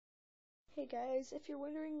Hey guys, if you're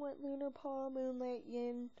wondering what LunarPaw, Moonlight,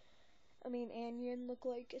 and Yin look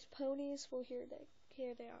like as ponies, well here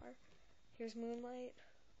they are. Here's Moonlight.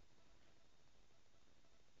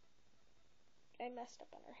 I messed up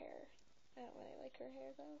on her hair. I don't really like her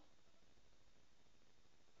hair though.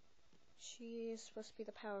 She's supposed to be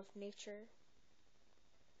the power of nature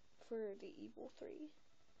for the evil three.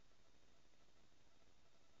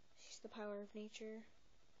 She's the power of nature.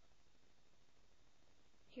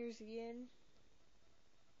 Here's Yin.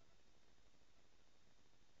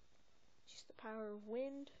 She's the power of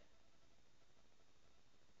wind.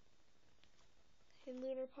 In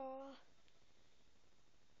LunarPaw,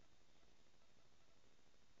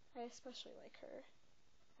 I especially like her.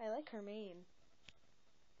 I like her mane.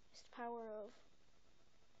 It's the power of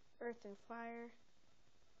earth and fire.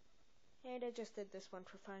 And I just did this one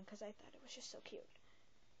for fun because I thought it was just so cute.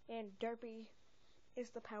 And Derpy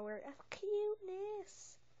is the power of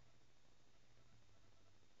cuteness.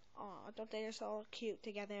 Aw, don't they just all cute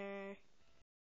together?